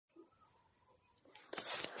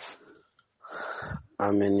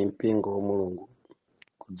amene mpingo wa Mulungu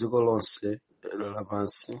ku dziko lonse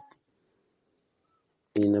lapansi.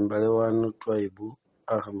 Ine m'bale wanu Twaibu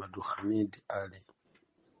Hamid Ali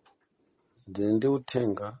ndili ndi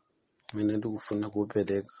uthenga umene ndikufuna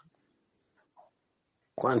kuwupereka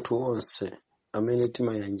kwa anthu onse amene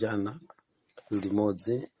timayanjana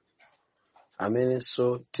limodzi, amenenso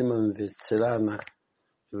timamvetserana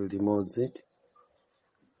limodzi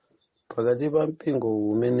pakati pa mpingo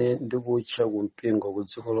umene ndikutcha ku mpingo ku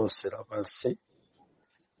dziko lonse lapansi.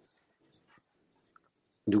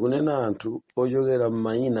 Ndikunena anthu ochokera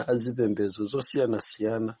m'mayina a zipembedzo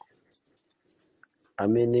zosiyanasiyana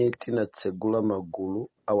amene tinatsegula magulu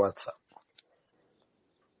a WhatsApp,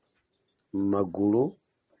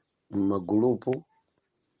 m'magulupu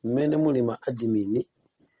mmene muli ma admin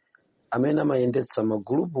amene amayendetsa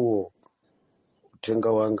magulupuwo. Uthenga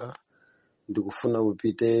wanga ndikufuna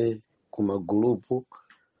upite ku magulupu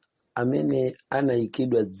amene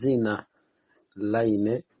anayikidwa dzina la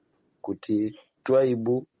ine kuti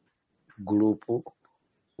Twaibu gulupu,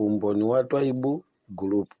 umboni wa Twaibu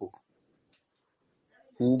gulupu,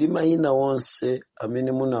 ndi mayina wonse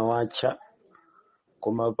amene munawatcha,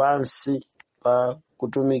 koma pansi pa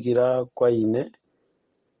kutumikira kwa ine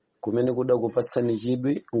kumene kudakupatsani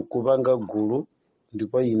chidwi nkupanga gulu,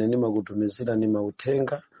 ndipo ine nimakutumizirani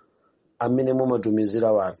mauthenga amene mumatumizira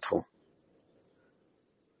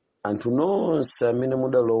anthu nonse amene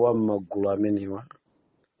mudalowa m'magulu amenewa.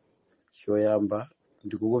 Choyamba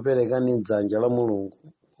ndikukuperekani m'dzanja la Mulungu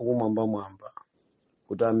wakumwambamwamba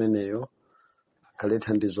kuti ameneyo akhale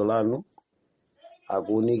thandizo lanu,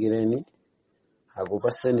 akuwunikireni,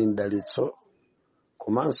 akupaseni mdalitso,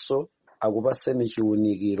 komanso akupaseni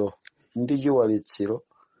chiwunikiro ndi chiwalitsiro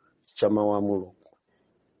cha mawu a Mulungu.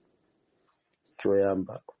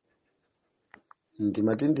 Choyamba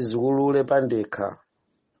ndimati ndizikulule pandekha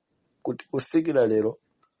kuti kufikira lero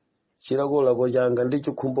chilakolako changa ndi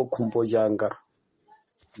chikhumbokhumbo changa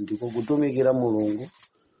ndiko kutumikira Mulungu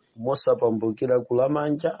mosapambukira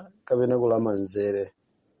kulamanja kapena kulamanzere.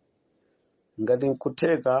 Ngati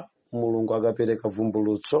nkutheka Mulungu akapereka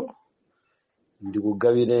vumbulutso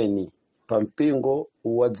ndikugawireni pa mpingo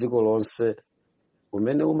wa dziko lonse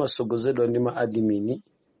umene umasogozedwa ndi ma admin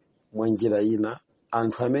mwa njira ina,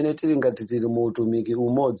 anthu amene tili ngati tili mu utumiki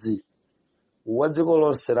umodzi wa dziko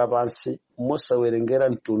lonse lapansi mosawerengera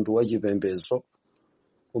mtundu wa chipembedzo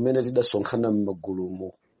umene tidasonkhana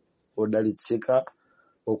m'magulumu, odalitsika,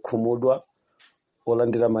 okhumudwa,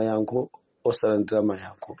 olandira mayankho, osalandira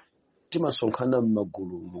mayankho. Timasonkhana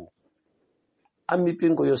m'magulumu a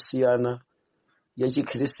mipingo yosiyana ya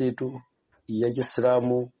Chikhristu, ya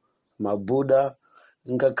Chisilamu, Mabuda,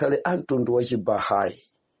 ngakhale a mtundu wa Chibahai.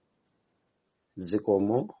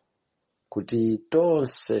 Zikomo kuti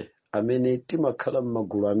tonse amene timakhala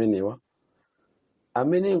m'magulu amenewa,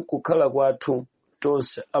 amene nkukhala kwathu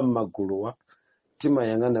tonse am'maguluwa,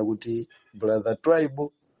 timayang'ana kuti brother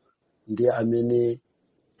Twaibu ndiye amene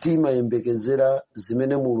timayembekezera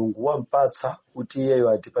zimene Mulungu wampatsa kuti iyeyo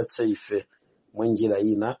atipatse ife mwa njira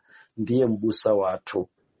ina. Ndiye m'busa wathu,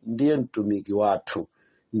 ndiye mtumiki wathu,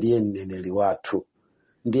 ndiye mneneri wathu,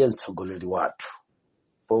 ndiye mtsogoleri wathu.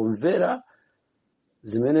 Pomvera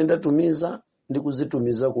zimene ndatumiza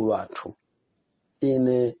ndikuzitumiza ku anthu,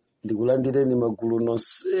 ine ndikulandireni magulu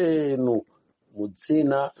nonsenu mu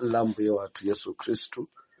dzina la Mbuye wathu Yesu Khristu.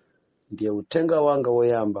 Ndiye uthenga wanga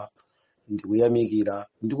woyamba ndikuyamikira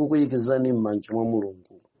ndikukuyikizani m'manja mwa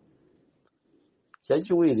Mulungu.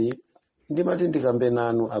 Chachiwiri ndimati ndikambe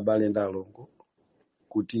nanu abale ndi alongo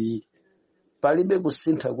kuti palibe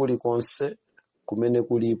kusintha kulikonse kumene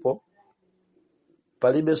kulipo,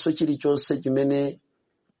 palibenso chilichonse chimene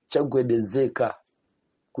chagwedezeka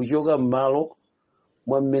kuchoka m'malo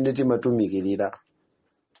mwa mmene timatumikirira.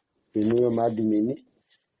 Inuyo ma admin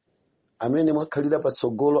amene mwakhalira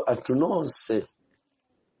patsogolo anthu nonse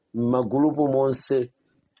m'magulupu monse,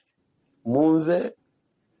 mumve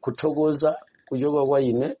kuthokoza kuchoka kwa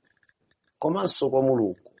ine komanso kwa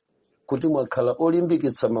Mulungu kuti mwakhala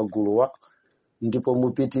olimbikitsa maguluwa, ndipo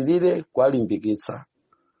mupitirire kuwalimbikitsa.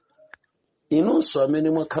 Inunso amene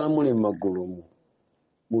mwakhala muli m'magulumu,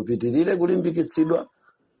 mupitirire kulimbikitsidwa,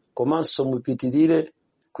 komanso mupitirire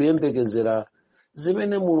kuyembekezera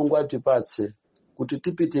zimene Mulungu atipatse kuti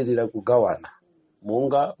tipitirira kugawana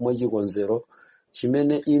monga mwachikonzero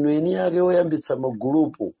chimene inu eni yake oyambitsa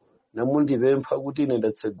magulupu namundipempha kuti ine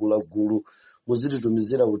ndatsegula gulu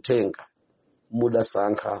muzititumizira uthenga.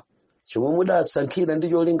 Mudasankha chomwe mudasankhira ndi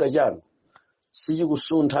cholinga chanu,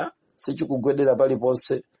 sichikusuntha, sichikugwedera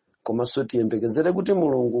paliponse, komanso tiyembekezere kuti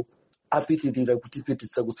Mulungu apitirira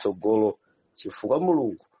kutipititsa kutsogolo, chifukwa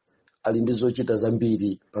Mulungu ali ndi zochita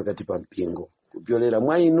zambiri pakati pa mpingo. kupyolera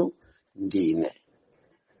mwa inu ndine.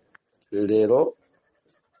 Lero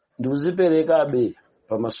ndikuziperekabe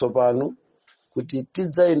pamaso panu kuti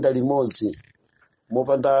tidzayenda limodzi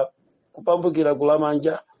mopanda kupambukira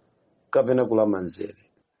kulamanja kapena kulamanzere.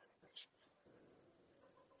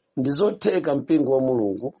 Ndizotheka mpingo wa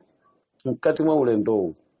Mulungu mkati mwa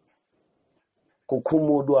ulendowu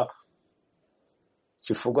kukhumudwa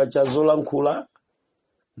chifukwa cha zolankhula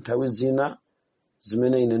nthawi zina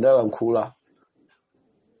zimene ine ndalankhula.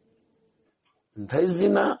 Nthawi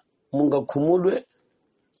zina mungakhumudwe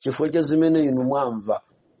chifukwa cha zimene inu mwamva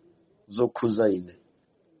zokhuza ine.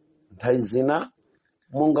 Nthawi zina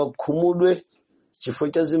mungakhumudwe chifukwa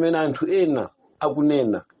cha zimene anthu ena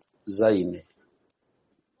akunena za ine,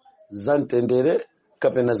 za mtendere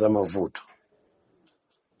kapena za mavuto.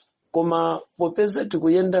 Koma popeza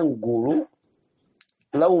tikuyenda mgulu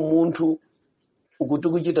la umunthu ukuti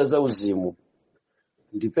kuchita za uzimu,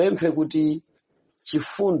 ndipemphe kuti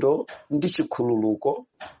chifundo ndi chikhululuko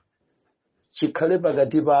chikhale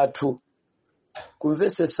pakati pathu,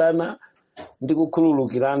 kumvesesana ndi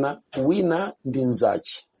kukhululukirana wina ndi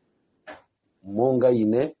mnzache. Monga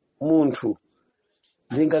ine munthu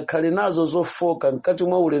ndingakhale nazo zofoka mkati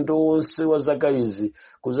mwa ulendo wonse wa zaka izi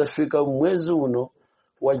kuzafika mwezi uno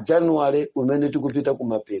wa Januwale umene tikupita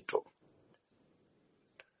kumapeto,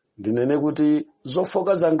 ndinene kuti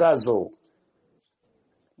zofoka zangazo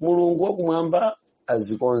Mulungu wakumwamba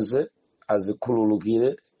azikonze,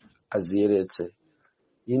 azikhululukire, aziyeretse.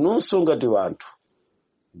 Inunso ngati wanthu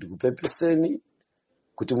ndikupepeseni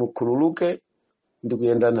kuti mukhululuke ndi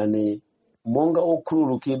kuyendana nane monga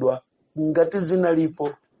okhululukidwa, ngati zinalipo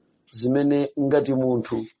zimene ngati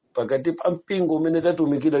munthu pakati pa mpingo umene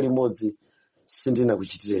tatumikira limodzi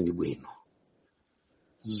sindinakuchitireni bwino.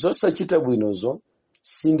 Zosachita bwinozo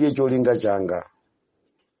sindiye cholinga changa.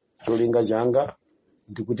 Cholinga changa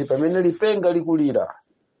ndikuti pamene lipenga likulira,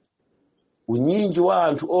 unyinji wa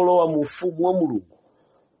anthu olowa mu ufumu wa Mulungu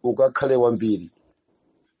ukakhale wambiri.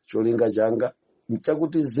 Cholinga changa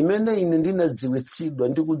nchakuti zimene ine ndinadziwitsidwa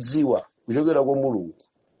ndi kudziwa kuchokera kwa Mulungu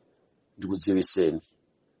ndikudziwiseni.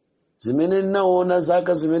 Zimene ndinaona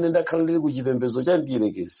zaka zimene ndakhala ndili kuchipembedzo cha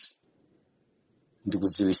mdierekezi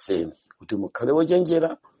ndikudziwiseni kuti mukhale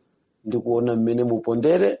wochenjera ndi kuona mmene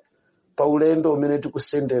mupondere pa ulendo umene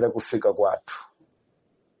tikusendera kufika kwathu.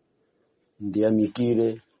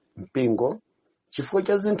 Ndiyamikire mpingo chifukwa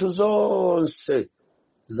cha zinthu zonse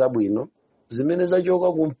zabwino zimene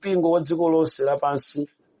zachoka ku mpingo wa dziko lonse lapansi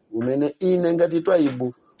umene ine ngati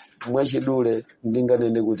Twaibu mwachidule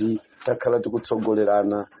ndinganene kuti takhala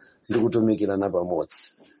tikutsogolerana ndi kutumikirana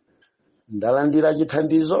pamodzi. Ndalandira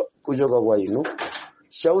chithandizo kuchoka kwa inu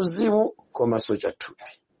cha uzimu komanso cha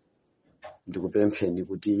thupi. Ndikupempheni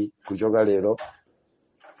kuti kuchoka lero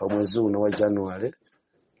pa mwezi uno wa Januwale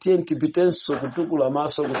tiye tipitenso kutukula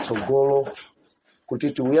maso kutsogolo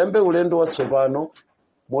kuti tiuyambe ulendo watsopano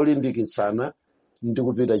molimbikitsana ndi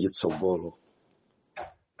kupita chitsogolo.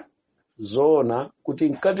 Zoona kuti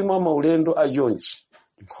mkati mwa maulendo achonchi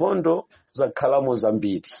nkhondo zakhalamo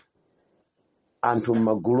zambiri. Anthu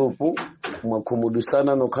m'magulupu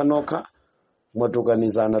mwakhumudwisana nokhanokha,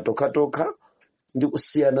 mwatukanizana tokhatokha ndi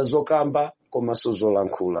kusiyana zokamba komanso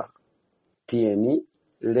zolankhula. Tiyeni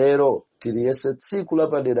lero tiliyese tsiku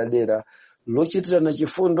lapaderadera lochitirana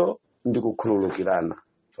chifundo ndi kukhululukirana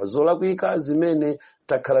pa zolakwika zimene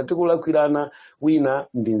takhala tikulakwirana wina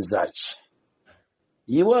ndi mnzache.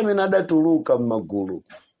 Iwo amene adatuluka m'magulu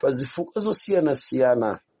pa zifukwa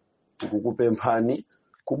zosiyanasiyana tikukupemphani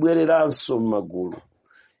kubwereranso m'magulu.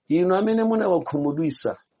 Inu amene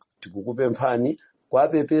munawakhumudwisa tikukupemphani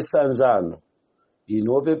kuwapepesa anzanu.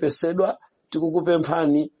 Inu opepesedwa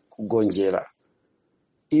tikukupemphani kugonjera.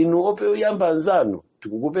 Inu opeyamba anzanu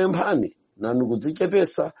tikukupemphani nanu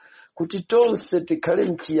kudzichepesa kuti tonse tikhale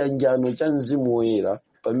mchiyanjano cha Mzimu Woyera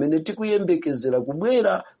pamene tikuyembekezera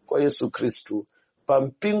kubwera kwa Yesu Khristu pa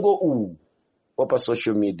mpingo uwu wa pa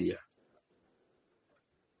social media.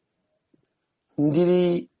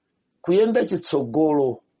 Ndili kuyenda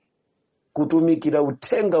chitsogolo kutumikira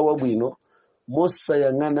uthenga wabwino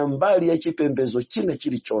mosayang'ana mbali ya chipembedzo china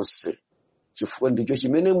chilichonse, chifukwa ndicho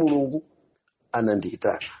chimene Mulungu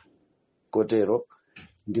anandiyitana. Kotero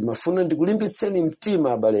ndimafuna ndikulimbitseni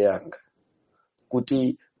mtima abale yanga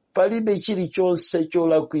kuti palibe chilichonse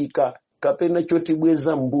cholakwika kapena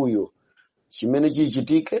chotibweza mbuyo chimene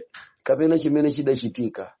chichitike kapena chimene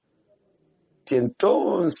chidachitika. Tiye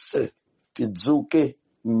tonse tidzuke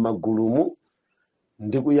m'magulumu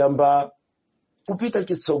ndi kuyamba kupita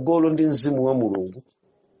chitsogolo ndi Mzimu wa Mulungu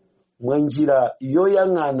mwa njira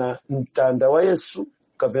yoyang'ana mtanda wa Yesu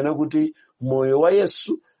kapena kuti moyo wa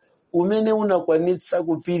Yesu umene unakwanitsa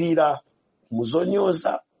kupirira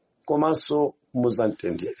muzonyoza komanso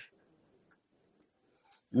muzamtendere.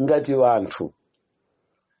 Ngati wanthu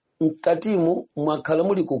mkatimu mwakhala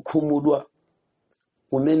muli kukhumudwa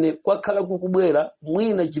kumene kwakhala kukubwera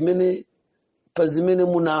mwina chimene pa zimene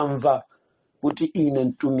munamva kuti ine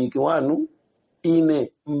mtumiki wanu,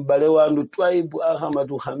 ine m'bale wanu Twaibu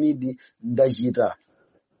Ahmadu Hamidi ndachita,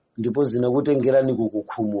 ndipo zinakutengerani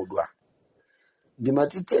kukukhumudwa.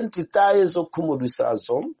 Ndimati titaye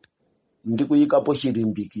zokhumudwisazo ndi kuyikapo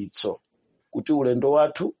chilimbikitso kuti ulendo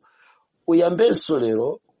wathu uyambenso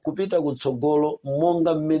lero kupita kutsogolo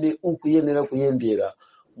monga mmene ukuyenera kuyendera,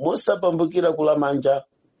 mosapambukira kulamanja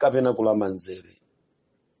kapena kulamanzere.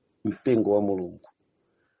 Mpingo wa Mulungu,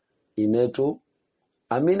 inetu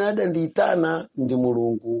amene adandiyitana ndi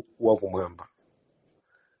Mulungu wakumwamba,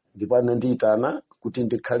 ndipo anandiyitana kuti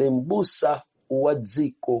ndikhale m'busa wa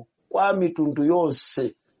dziko kwa mitundu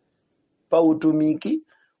yonse pa utumiki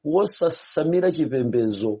wosasamira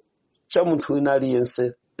chipembedzo cha munthu wina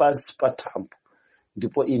aliyense pansi pa thambo.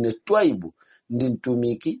 Ndipo ine Twaibu ndi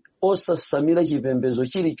mtumiki osasamira chipembedzo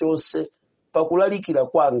chilichonse pakulalikira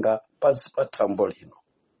kwanga pansi pa thambo lino.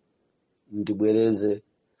 Ndibwereze,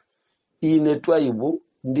 ine Twaibu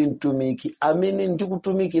ndi mtumiki amene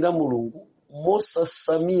ndikutumikira Mulungu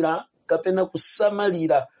mosasamira kapena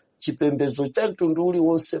kusamalira chipembedzo cha mtundu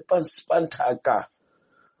uliwonse pansi pa nthaka.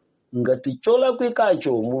 Ngati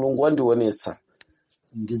cholakwikacho Mulungu wandionetsa,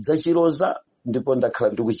 ndidzachiloza ndipo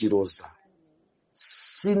ndakhala ndikuchiloza.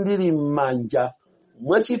 Sindili m'manja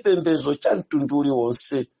mwa chipembedzo cha mtundu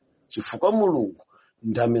uliwonse, chifukwa Mulungu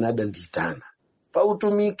ndi amene adandiyitana pa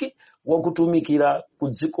utumiki wakutumikira ku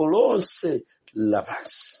dziko lonse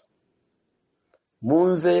lapansi.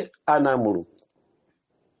 Mumve ana Mulungu,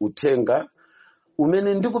 uthenga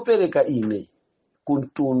umene ndikupereka ine ku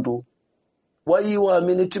mtundu wa iwo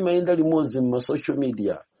amene timayenda limodzi mu social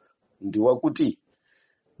media ndi wakuti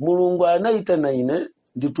Mulungu anayitana ine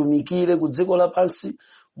nditumikire ku dziko lapansi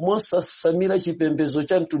mosasamira chipembedzo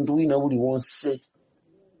cha mtundu wina uliwonse.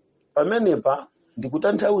 Pamenepa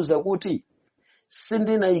ndikutanthauza kuti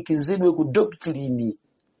sindinayikizidwe ku doktrini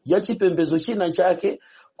ya chipembedzo china chake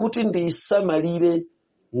kuti ndisamalire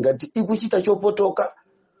ngati ikuchita chopotoka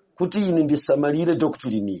kuti ine ndisamalire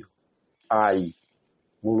doktriniyo. Ayi,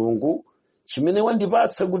 Mulungu chimene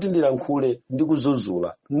wandipatsa kuti ndilankhule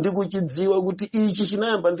ndikuzuzula ndikuchidziwa kuti ichi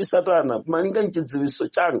chinayamba ndi Satana malinga mchidziwiso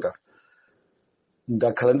changa.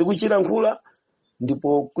 Ndakhala ndikuchilankhula,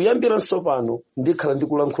 ndipo kuyambira tsopano ndikhala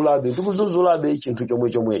ndikulankhulabe ndikuzuzulabe chinthu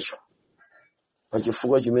chomwecho.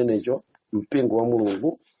 Pachifukwa chimenecho, mpingo wa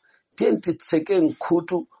Mulungu, titseke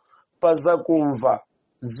nkhutu pa zakumva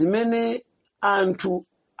zimene anthu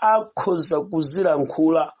akhoza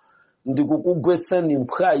kuzilankhula ndi kukugwetsani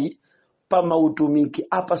mphwayi pa mautumiki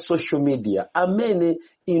apa social media amene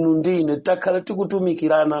inu ndi ine takhala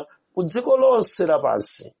tikutumikirana ku dziko lonse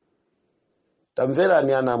lapansi.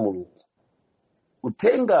 Tamverani ana Mulungu,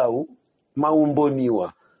 uthengawu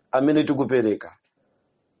maumboniwa amene tikupereka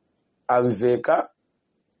amveka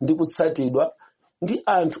ndi kutsatidwa ndi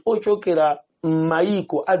anthu ochokera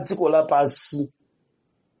m'mayiko a dziko lapansi,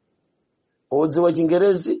 odziwa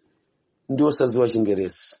Chingerezi ndi osadziwa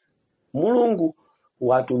Chingerezi. Mulungu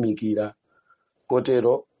watumikira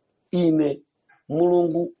kotero ine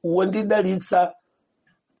Mulungu wandidalitsa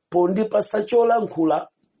pondipasa cholankhula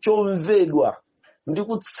chomvedwa ndi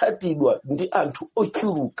kutsatidwa ndi anthu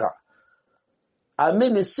ochuluka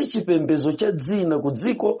amene si chipembedzo cha dzina ku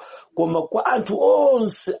dziko koma kwa anthu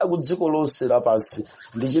onse aku dziko lonse lapansi.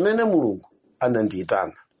 Ndi chimene Mulungu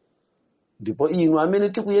anandiyitana. Ndipo inu amene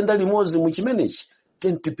tikuyenda limodzi mu chimenechi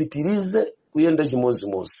tipitirize kuyenda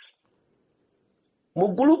chimodzimodzi. Mu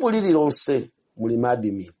gulupu lililonse muli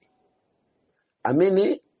maadimini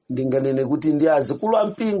amene ndinganene kuti ndi azikulu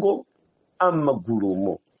ampingo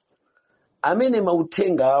am'magulumo amene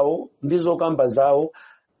mauthenga awo ndi zokamba zawo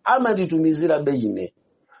amanditumizira ine.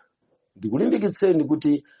 Ndikulimbikitseni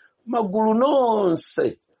kuti magulu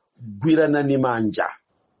nonse gwiranani manja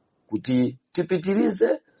kuti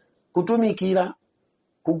tipitirize kutumikira,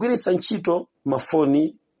 kugwiritsa ntchito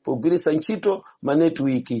mafoni, kugwiritsa ntchito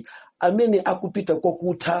manetiwiki amene akupita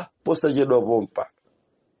kokutha posachedwa pompa.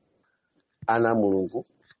 Ana Mulungu,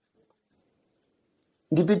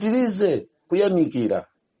 ndipitirize kuyamikira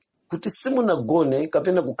kuti simunagone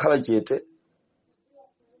kapena kukhala chete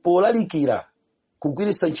polalikira,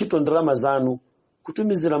 kugwiritsa ntchito ndalama zanu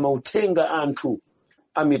kutumizira mauthenga anthu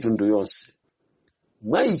a mitundu yonse.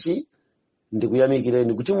 Mwa ichi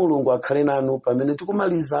ndikuyamikireni kuti Mulungu akhale nanu pamene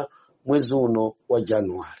tikumaliza mwezi uno wa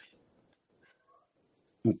Januwale.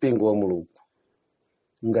 Mpingo wa Mulungu,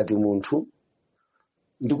 ngati munthu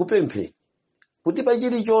ndikupempheni kuti pa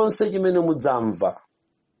chilichonse chimene mudzamva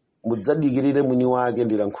mudzadikirire mwini wake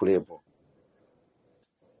ndilankhulepo,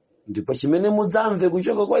 ndipo chimene mudzamve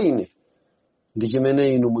kuchoka kwa ine ndi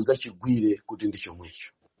chimene inu mudzachigwire kuti ndi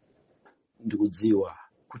chomwecho. Ndikudziwa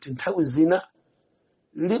kuti nthawi zina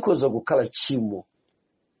likhoza kukhala tchimo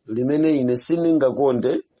limene ine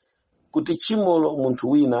sindingakonde kuti tchimolo munthu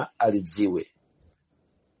wina alidziwe.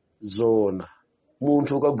 Zoona,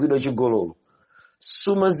 munthu ukagwidwa chigololo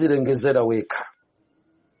sumazilengezera wekha,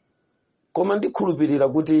 koma ndikhulupirira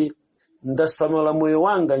kuti ndasamala moyo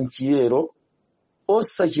wanga mchiyero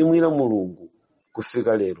osachimwira Mulungu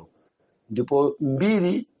kufika lero, ndipo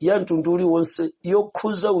mbiri ya mtundu uliwonse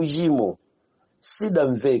yokhuza uchimo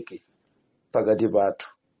sidamveke pakati pathu.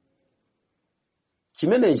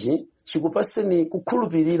 Chimenechi chikupaseni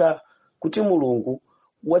kukhulupirira kuti Mulungu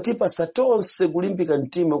watipasa tonse kulimbika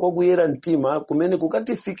mtima kwa kuyera mtima kumene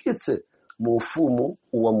kukatifikitse mu ufumu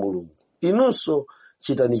wa Mulungu. Inunso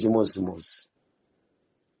chitani chimozimozi.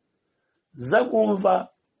 Zakumva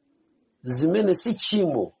zimene si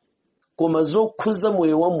chimo koma zokhuza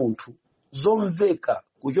moyo wa munthu, zomveka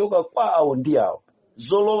kuchoka kwa awo ndi awo,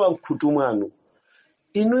 zolowa mkhutu mwanu,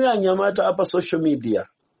 inuyo anyamata apa social media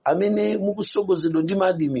amene mukusogozedwa ndi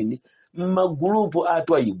maadimini m'magulupu a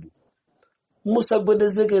Twaibu,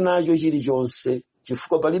 musagwedezeke nacho chilichonse,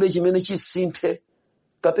 chifukwa palibe chimene chisinthe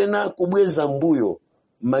kapena kubweza mbuyo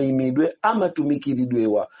mayimidwe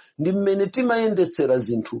amatumikiridwewa ndi mmene timayendetsera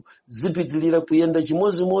zinthu zipitilira kuyenda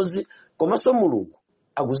chimozimozi, komanso Mulungu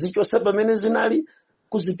akuzichosa pamene zinali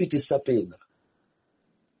kuzipitisa pena.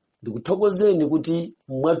 Ndikuthokozeni kuti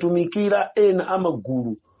mwatumikira ena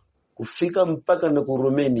amagulu kufika mpaka na ku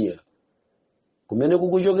Romania, kumene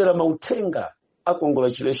kukuchokera mauthenga a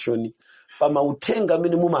congratulation pa mauthenga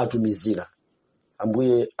amene mumatumizira.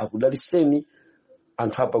 Ambuye akudaliseni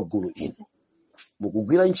anthu apagulu inu.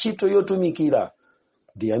 Mukugwira ntchito yotumikira.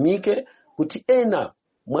 Ndiyamike kuti ena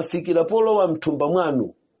mwafikira polowa mthumba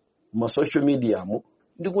mwanu ma social media mu,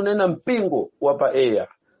 ndikunena mpingo wa pa air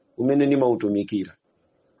umene nimautumikira.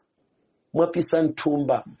 Mwapisa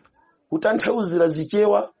mthumba kutanthauzira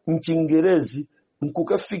zichewa mchingerezi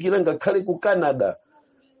nkukafikira ngakhale ku Canada,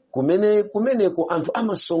 kumeneko anthu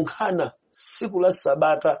amasonkhana siku la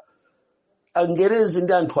Sabata, Angerezi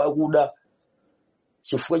ndi anthu akuda,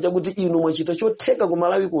 chifukwa chakuti inu mwachita chotheka ku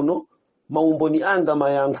Malawi kuno maumboni anga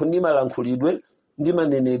mayankho ndi malankhulidwe ndi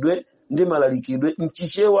manenedwe ndi malalikidwe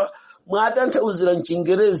mchichewa mwatanthauzira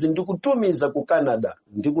mchingerezi ndi kutumiza ku Canada.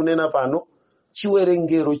 Ndikunena pano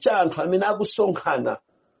chiwerengero cha anthu amene akusonkhana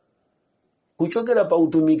kuchokera pa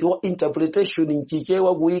utumiki wa interpretation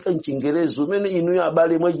mchichewa kuyika mchingerezi umene inuyo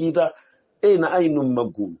abale mwachita ena ainu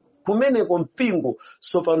m'magulu. Kumeneko mpingo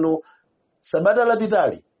sopano Sabata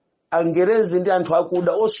lapitali Angerezi ndi anthu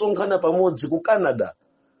akuda osonkhana pamodzi ku Canada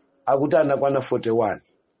akuti anakwana 41.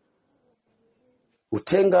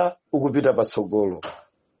 Uthenga ukupita patsogolo.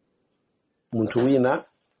 Munthu wina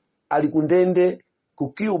ali kundende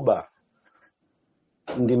ku Cuba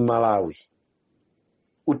ndi Malawi.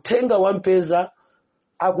 Uthenga wampeza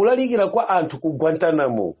akulalikira kwa anthu ku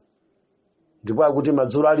Guantanamo, ndipo akuti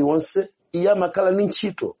madzulo aliwonse iye amakhala ndi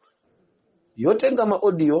ntchito yotenga ma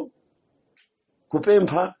audio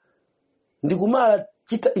kupempha ndi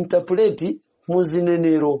kumachita interpreti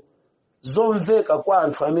muzinenero zomveka kwa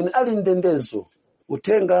anthu amene ali ndendezo.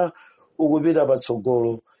 Uthenga ukupita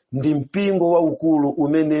patsogolo ndi mpingo waukulu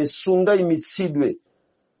umene sungayimitsidwe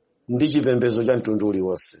ndi chipembedzo cha mtundu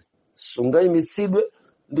uliwonse, sungayimitsidwe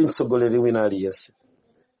ndi mtsogoleri wina aliyense.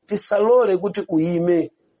 Tisalole kuti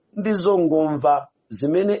uyime ndi zongomva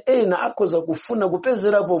zimene ena akhoza kufuna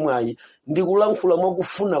kupezerapo mwayi ndi kulankhula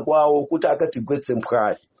mwakufuna kwawo kuti akatigwetse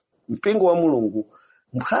mphwayi. Mpingo wa Mulungu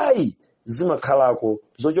mphwayi zimakhalako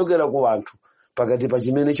zochokera ku anthu pakati pa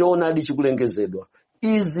chimene choonadi chikulengezedwa.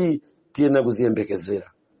 Izi tiyena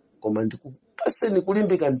kuziyembekezera, koma ndikupaseni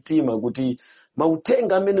kulimbika mtima kuti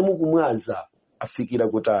mauthenga amene mukumwaza afikira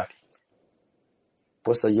kutali.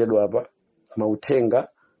 Posachedwa apa mauthenga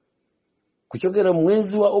kuchokera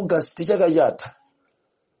mwezi wa August chaka chatha,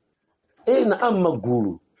 ena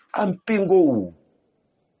amagulu ampingo uwu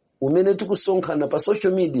umene tikusonkhana pa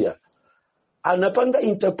social media anapanga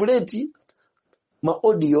interpreti ma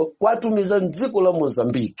audio kwatumiza mdziko la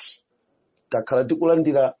Mozambiki. Takhala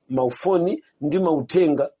tikulandira maufoni ndi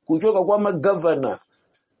mauthenga kuchoka kwa magavana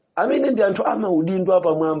amene ndi anthu amaudindo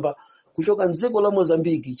apamwamba kuchoka mdziko la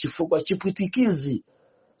Mozambiki, chifukwa chipwitikizi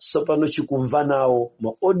sopano chikumva nawo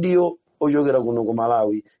ma audio ochokera kuno ku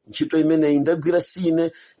Malawi. Ntchito imene indagwira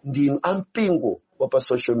sine ndinu ampingo wa pa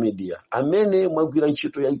social media amene mwagwira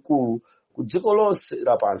ntchito yaikulu ku dziko lonse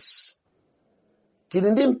lapansi.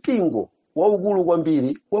 Tili ndi mpingo waukulu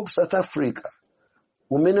kwambiri wa ku South Africa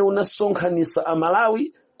umene unasonkhanisa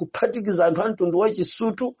Amalawi kuphatikiza anthu a mtundu wa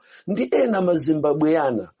Chisutu ndi ena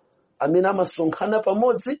mazimbabweyana amene amasonkhana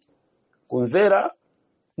pamodzi kumvera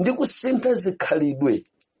ndi kusintha zikhalidwe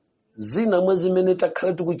zina mwa zimene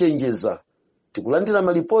takhala tikuchenjeza. Tikulandira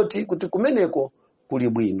malipoti kuti kumeneko kuli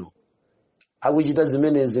bwino. Akuchita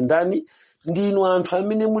zimenezi ndani? Ndinu anthu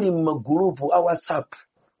amene muli m'magulupu a WhatsApp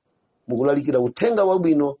mukulalikira uthenga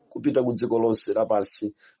wabwino kupita ku dziko lonse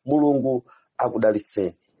lapansi. Mulungu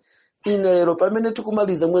akudalitseni. Ine lero pamene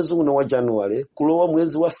tikumaliza mwezi uno wa Januwale kulowa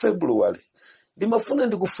mwezi wa Februwale, ndimafuna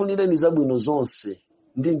ndikufunireni zabwino zonse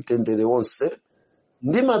ndi mtendere wonse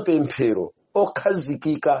ndi mapemphero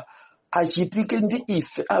okhazikika achitike ndi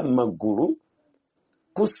ife am'magulu,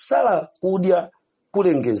 kusala kudya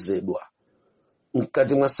kulengezedwa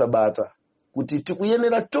mkati mwa Sabata, kuti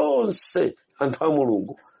tikuyenera tonse anthu a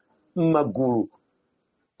Mulungu m'magulu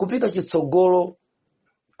kupita chitsogolo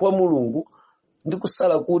kwa Mulungu ndi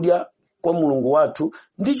kusala kudya kwa Mulungu wathu,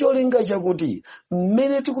 ndi cholinga chakuti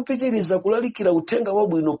mmene tikupitiriza kulalikira uthenga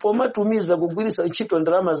wabwino pomatumiza kugwiritsa ntchito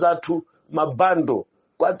ndalama zathu mabando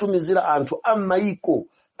kwatumizira anthu a mayiko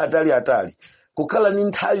atali kukhala ni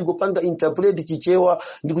nthawi kupanga interpret chichewa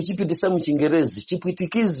ndi kuchipitisa mu Chingerezi,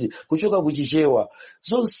 chipwitikizi kuchoka ku chichewa.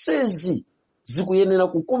 Zonsezi zikuyenera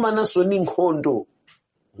kukumananso ni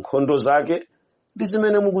nkhondo zake ndi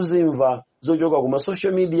zimene mukuzimva zochoka kuma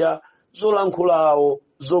social media, zolankhulawo,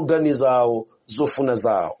 zoganizawo, zofuna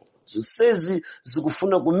zawo. Zonsezi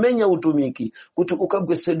zikufuna kumenya utumiki kuti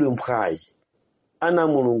ukagwesedwe mphwayi. Ana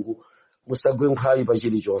Mulungu musagwe mphwayi pa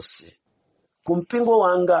chilichonse. Kumpingo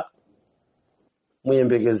wanga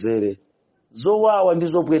muyembekezere zowawa ndi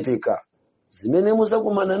zopweteka zimene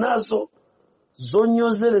muzakumana nazo,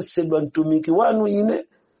 zonyozeretsedwa mtumiki wanu ine,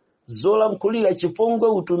 zolankhulira chipongwe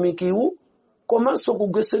utumikiwu, komanso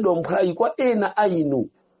kugwesedwa mphwayi kwa ena a inu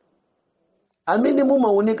amene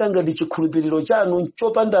mumaoneka ngati chikhulupiriro chanu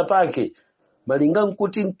chopanda pake, malinga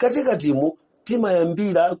nkuti mkatikatimu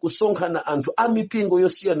timayambira kusonkhana anthu a mipingo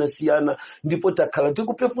yosiyanasiyana ndipo takhala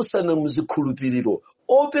tikupepusana muzikhulupiriro,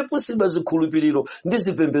 opepusidwa zikhulupiriro ndi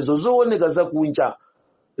zipembedzo zooneka zakunja.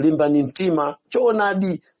 Limbani mtima,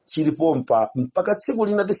 choonadi chilipompa mpaka tsiku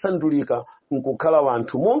lina tisandulika nkukhala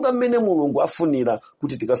wanthu monga mmene Mulungu afunira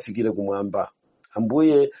kuti tikafikire kumwamba.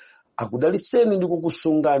 Ambuye akudalitseni ndi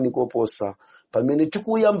kukusungani koposa pamene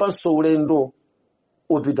tikuyambanso ulendo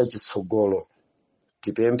opita chitsogolo.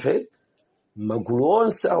 Tipemphe magulu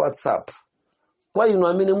onse a WhatsApp kwa inu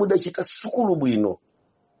amene mudachita sukulu bwino,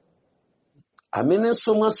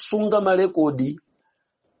 amenenso mwasunga malekodi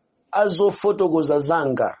azofotokoza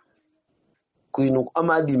zanga kuinu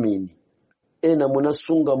amadimini, ena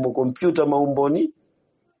munasunga mu kompyuta maumboni,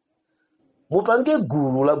 mupange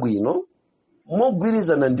gulu labwino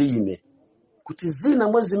mogwirizana ndi ine kuti zina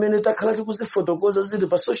mwa zimene takhala tikuzifotokoza zili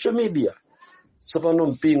pa social media. Tsopano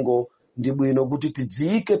mpingo ndi bwino kuti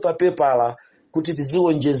tidziike pa pepala kuti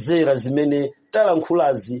tiziwonjezera zimene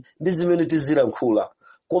talankhulazi ndi zimene tizilankhula,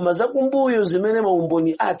 koma zakumbuyo zimene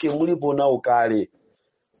maumboni ake mulipo nawo kale.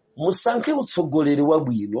 Musankhe utsogoleri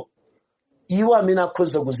wabwino, iwo amene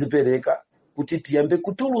akhoza kuzipereka kuti tiyambe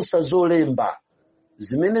kutulusa zolemba.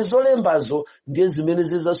 Zimene zolembazo ndiye zimene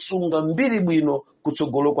zizasunga mbiri bwino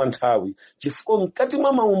kutsogolo kwa nthawi, chifukwa mkati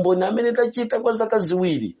mwa maumboni amene tachita kwa zaka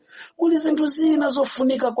ziwiri muli zinthu zina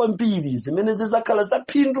zofunika kwambiri zimene zizakhala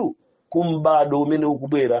zaphindu ku m'bado umene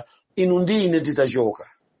ukubwera. Inu ndi ine titachoka,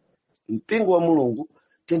 mpingo wa Mulungu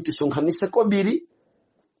tisonkhanise kobiri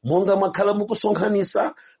monga mwakhala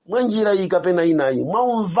mukusonkhanisa mwa njira iyi kapena inayi,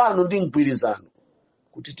 mwaumvano ndi mgwirizano,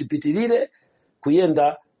 kuti tipitirire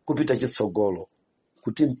kuyenda kupita chitsogolo,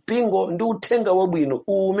 kuti mpingo ndi uthenga wabwino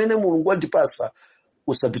umene Mulungu watipasa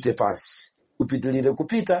usapite pansi, upitirire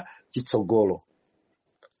kupita chitsogolo.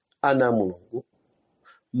 Ana Mulungu,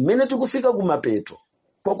 mmene tikufika kumapeto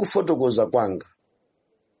kwa kufotokoza kwanga,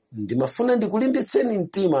 ndimafuna ndikulimbitseni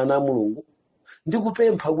mtima ana Mulungu,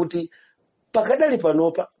 ndikupempha kuti pakadali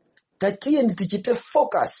panopa tatiye tichite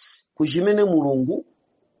focus ku chimene Mulungu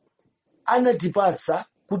anatipatsa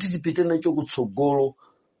kuti tipite nacho kutsogolo,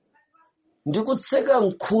 ndikutseka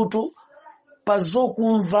nkhutu pa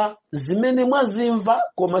zokumva zimene mwazimva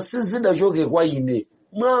koma sizidachoke kwa ine,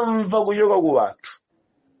 mwamva kuchoka ku wanthu.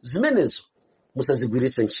 Zimenezo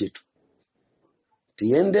musazigwiritse ntchito.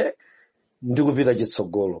 Tiyende ndikupita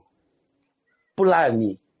chitsogolo,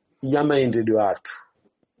 pulani ya mayendedwe athu.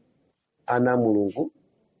 Ana Mulungu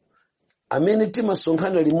amene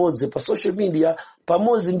timasonkhana limodzi pa social media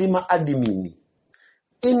pamodzi ndi maadimini,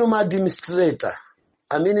 inu maadministrator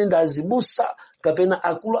amene ndazibusa kapena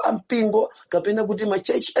akulu ampingo kapena kuti ma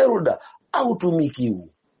church elder autumikiwu,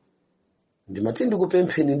 ndimati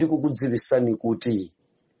ndikupempheni ndikukudziwisani kuti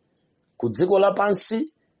ku dziko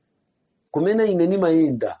lapansi kumene ine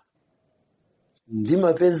nimayenda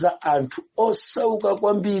ndimapeza anthu osauka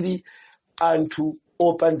kwambiri, anthu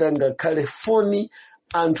opanda ngakhale foni,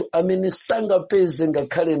 anthu amene sangapeze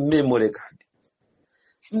ngakhale memory card.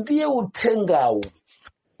 Ndiye uthengawo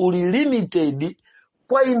uli limited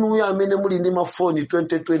kwa inuyo amene muli ndi mafoni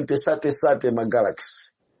 2020 sate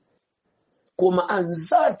magalaxy. Koma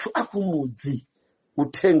anzathu akumudzi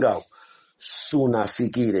uthengawo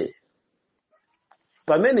sunafikire.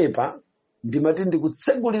 Pamenepa ndimati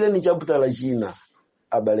ndikutsegulireni chaputala china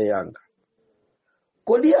abale yanga.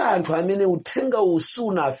 Kodi anthu amene uthengawo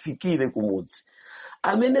sunafikire kumudzi,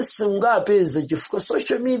 amene singapeze chifukwa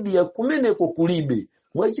social media kumeneko kulibe,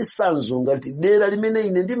 mwachisanzo ngati dera limene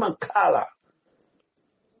ine ndimakhala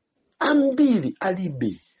ambiri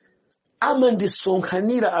alibe,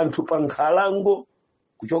 amandisonkhanira anthu pa nkhalango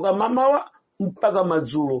kuchoka mamawa mpaka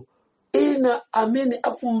madzulo. Ena amene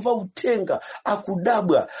akumva uthenga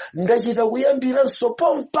akudabwa, ndachita kuyambiranso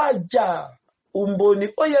pompaja umboni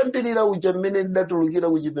oyambirira uja mmene ndatulukira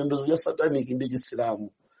ku chipembedzo cha sataniki ndi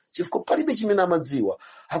chisilamu, chifukwa palibe chimene amadziwa,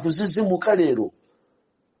 akuzizimuka lero.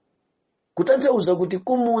 Kutanthauza kuti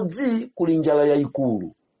kumudzi kuli njala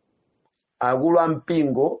yayikulu. Akulu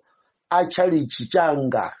ampingo achalichi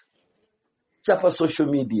changa chapa social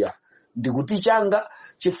media ndikuti changa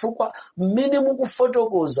chifukwa mmene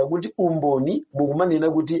mukufotokoza kuti umboni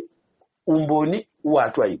mukumanena kuti umboni wa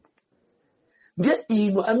Twaibu. Ndiye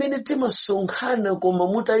ino amene timasonkhana koma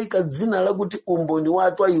mutayika dzina lakuti umboni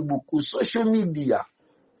wa Twaibu ku social media,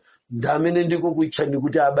 ndamene ndiko kuitchani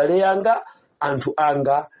kuti abale yanga, anthu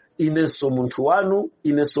anga, inenso munthu wanu,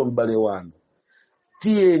 inenso m'bale wanu.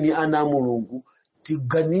 Tiyeni ana Mulungu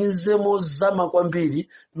tiganize mozama kwambiri,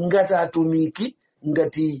 ngati atumiki,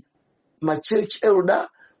 ngati ma church elder,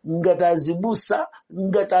 ngati azibusa,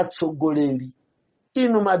 ngati atsogoleri,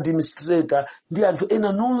 inu ma administrator ndi anthu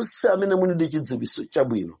ena nonse amene muli ndi chidziwitso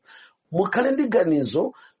chabwino, mukhale ndi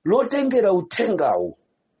ganizo lotengera uthengawo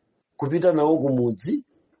kupita nawo kumudzi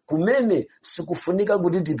kumene sikufunika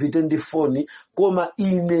kuti tipite ndi foni, koma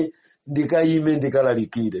ine ndikayime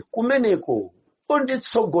ndikalalikire kumeneko.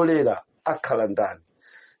 Onditsogolera akhala ndani?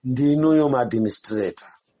 Ndi inuyo ma administrator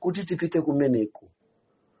kuti tipite kumeneko.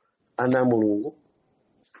 Ana Mulungu,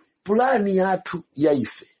 pulani yathu ya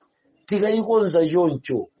ife tikayikonza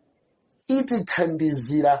choncho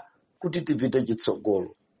itithandizira kuti tipite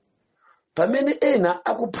chitsogolo. Pamene ena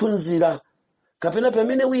akuphunzira kapena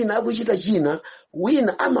pamene wina akuchita china,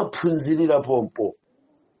 wina amaphunzirira pompo.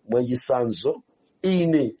 Mwachisanzo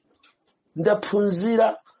ine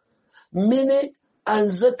ndaphunzira mmene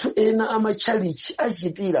anzathu ena amachalichi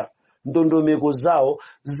achitira ndondomeko zawo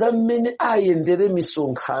za mmene ayendere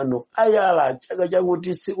misonkhano, ayala chaka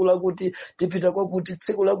chakuti tsiku lakuti tipita kwakuti,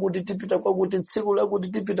 tsiku lakuti tipita kwakuti, tsiku lakuti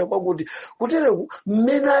tipita kwakuti. Kutereku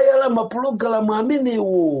mmene ayala mapulogalamu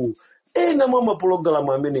amenewo, ena mwa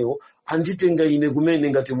mapulogalamu amenewo anditenga ine kumene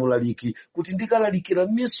ngati mulaliki kuti ndikalalikira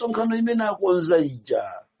misonkhano imene akonza ija.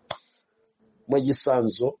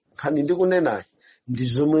 Mwachisanzo nkhani ndikunenayi ndi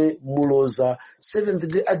zomwe muloza Seventh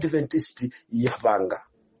Day Adventist yapanga,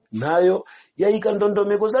 nayo yayika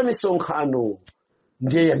ndondomeko za misonkhano.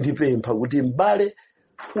 Ndiye yandipempha kuti m'bale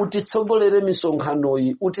utitsogolere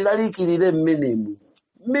misonkhanoyi, utilalikirire mmenemu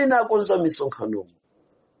mmene akonza misonkhanomu.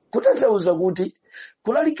 Kutanthauza kuti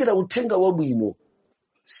kulalikira uthenga wabwino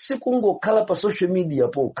sikungokhala pa social media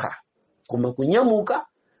pokha, koma kunyamuka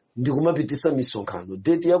ndikumapitisa misonkhano.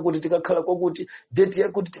 Date yakuti tikakhala kwakuti, date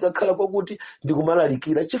yakuti tikakhala kwakuti,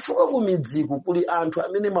 ndikumalalikira chifukwa kumidziku kuli anthu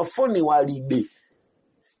amene mafoni walibe.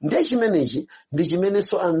 Ndiye chimenechi ndi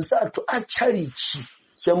chimenenso anzathu achalichi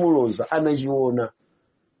chamuloza anachiona,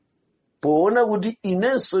 poona kuti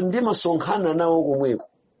inenso ndimasonkhana nawo komweko,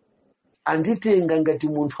 anditenga ngati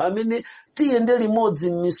munthu amene tiyende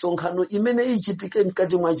limodzi m'misonkhano imene ichitike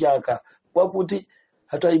mkati mwa chaka, kwakuti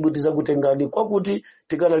Twaibu tizakutengani, kwakuti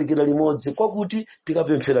tikalalikira limodzi, kwakuti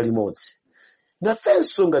tikapemphera limodzi.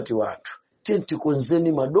 Nafenso ngati wathu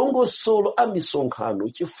tikonzeni madongosolo a misonkhano,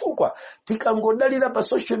 chifukwa tikangodalira pa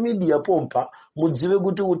social media pompa mudziwe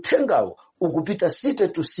kuti uthengawo ukupita site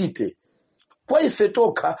to site. Kwa ife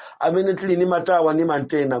tokha amene tili ni matawa ni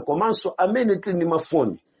mantena, komanso amene tili ni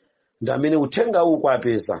mafoni, ndi amene uthengawo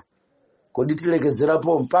ukwapeza. Kodi tilekezera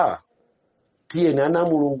pompa? Tiyeni ana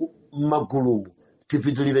Mulungu m'magulumu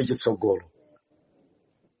tipitilire chitsogolo.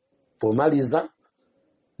 Pomaliza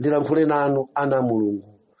ndilankhule nanu ana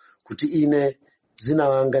Mulungu kuti ine dzina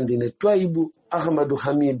langa ndine Twaibu Ahmadu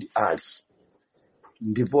Hamid Ali,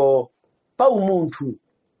 ndipo pa umunthu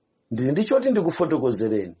ndili ndi choti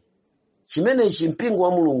ndikufotokozereni. Chimenechi mpingo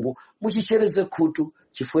wa Mulungu muchichereze khutu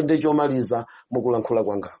chifukwa ndi chomaliza mukulankhula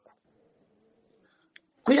kwangako.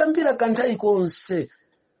 kuyambira kanthawi konse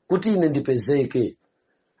kuti ine ndipezeke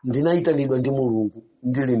ndinayitanidwa ndi Mulungu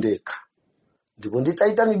ndili ndekha. Ndipo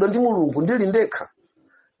nditayitanidwa ndi Mulungu ndili ndekha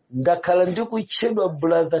ndakhala ndikutchedwa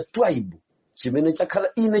brother Twaibu, chimene chakhala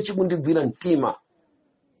ine chikundigwira mtima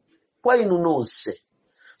kwa inu nonse.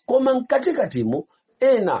 Koma mkatikatimo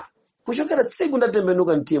ena kuchokera tsiku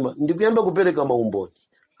ndatembenuka mtima ndikuyamba kupereka maumboni,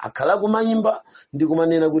 akhala kumayimba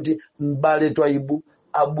ndikumanena kuti m'bale Twaibu,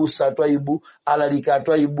 abusa Twaibu, alalika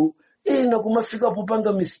Twaibu, ena kumafika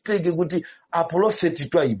popanga mistake kuti aprofeti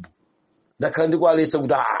Twaibu. Ndakhala ndikualesa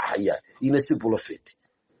kuti aya ine si profeti.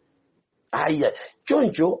 Aya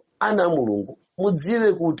choncho ana Mulungu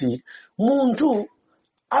mudziwe kuti munthu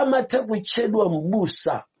amatha kutchedwa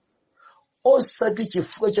m'busa osati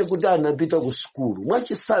chifukwa chakuti anapita ku sukulu.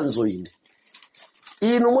 Mwachisanzo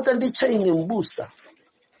inu mutanditcha ine m'busa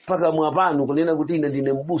pakamwa panu kunena kuti ine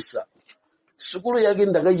ndine m'busa, sukulu yake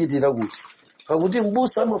ndakachitira kuti pakuti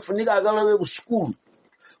m'busa amafunika akalowe ku sukulu.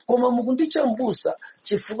 Koma mukunditcha m'busa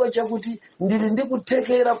chifukwa chakuti ndili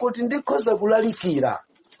ndikuthekera kuti ndikhoza kulalikira,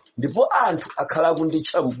 ndipo anthu akhala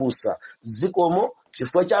kunditcha m'busa. Zikomo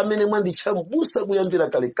chifukwa cha amene mwanditcha m'busa kuyambira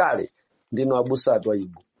kalekale, ndino abusa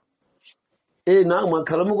Twaibu. Ena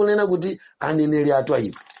mwakhala mukunena kuti aneneri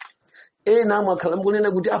Twaibu, ena mwakhala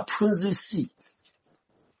mukunena kuti aphunzitsi.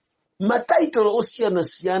 Mataitolo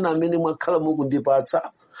osiyanasiyana amene mwakhala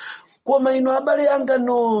mukundipatsa. Koma inu abale anga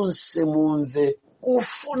nonse mumve,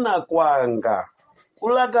 kufuna kwanga,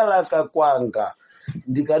 kulakalaka kwanga,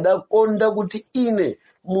 ndikadakonda kuti ine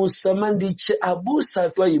musamanditche abusa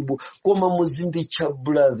Twaibu koma muzinditcha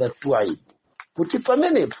brother Twaibu, kuti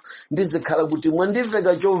pamenepo ndizikhala kuti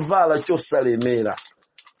mwandiveka chovala chosalemera.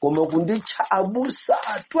 Koma kunditcha abusa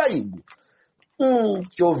Twaibu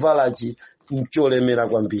chovalachi mcholemera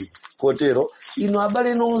kwambiri. Kotero inu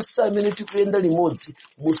abale nonse amene tikuyenda limodzi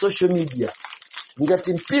mu social media,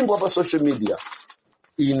 ngati mpingo pa social media,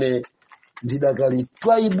 ine ndidakali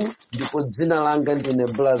Twaibu ndipo dzina langa ndine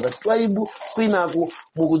brother Twaibu. Kwinaku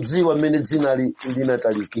mukudziwa mmene dzina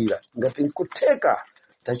linatalikira. Ngati nkutheka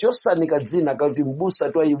tachosanika dzina kuti m'busa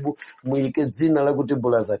Twaibu muyike dzina lakuti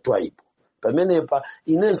brother Twaibu. Pamenepa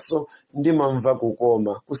inenso ndimamva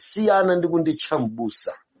kukoma kusiyana ndi kunditcha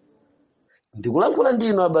m'busa. Ndikulankhula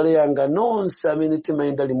ndinu abale yanga nonse amene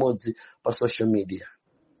timayenda limodzi pa social media.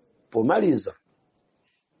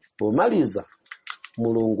 Pomaliza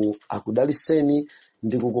Mulungu akudaliseni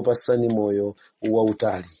ndi kukupasani moyo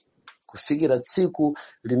wautali kufikira tsiku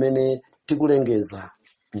limene tikulengeza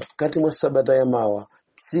mkati mwa sabata ya mawa,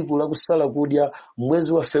 tsiku la kusala kudya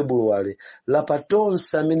mwezi wa Februwale,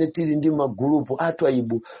 lapatonse amene tili ndi magulupu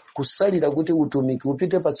Twaibu kusalira kuti utumiki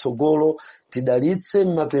upite patsogolo. Tidalitse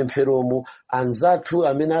m'mapempheromo anzathu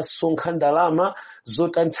amene asonkha ndalama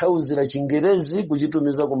zotanthauzira Chingerezi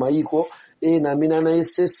kuchitumiza ku mayiko, ena amene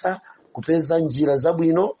anayesesa kupeza njira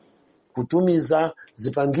zabwino kutumiza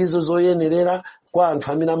zipangizo zoyenerera kwa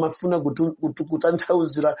anthu amene amafuna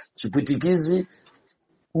kutanthauzira chipwitikizi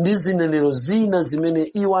ndi zinenero zina zimene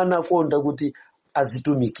iwo anakonda kuti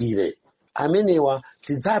azitumikire. Amenewa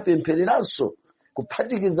tidzapemphereranso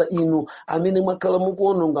kuphatikiza inu amene mwakhala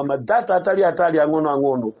mukuononga madata atali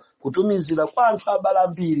ang'ono kutumizira kwa anthu abale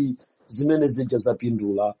ambiri, zimene zija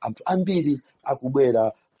zapindula. Anthu ambiri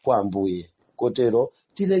akubwera kwa Ambuye. Kotero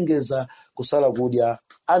tilengeza kusala kudya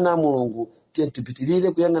ana Mulungu,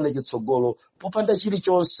 tipitirire kuyang'ana chitsogolo popanda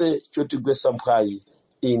chilichonse chotigwesa mphwayi.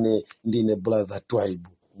 Ine ndine brother Twaibu.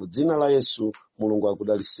 Mu dzina la Yesu Mulungu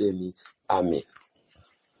akudaliseni. Amen.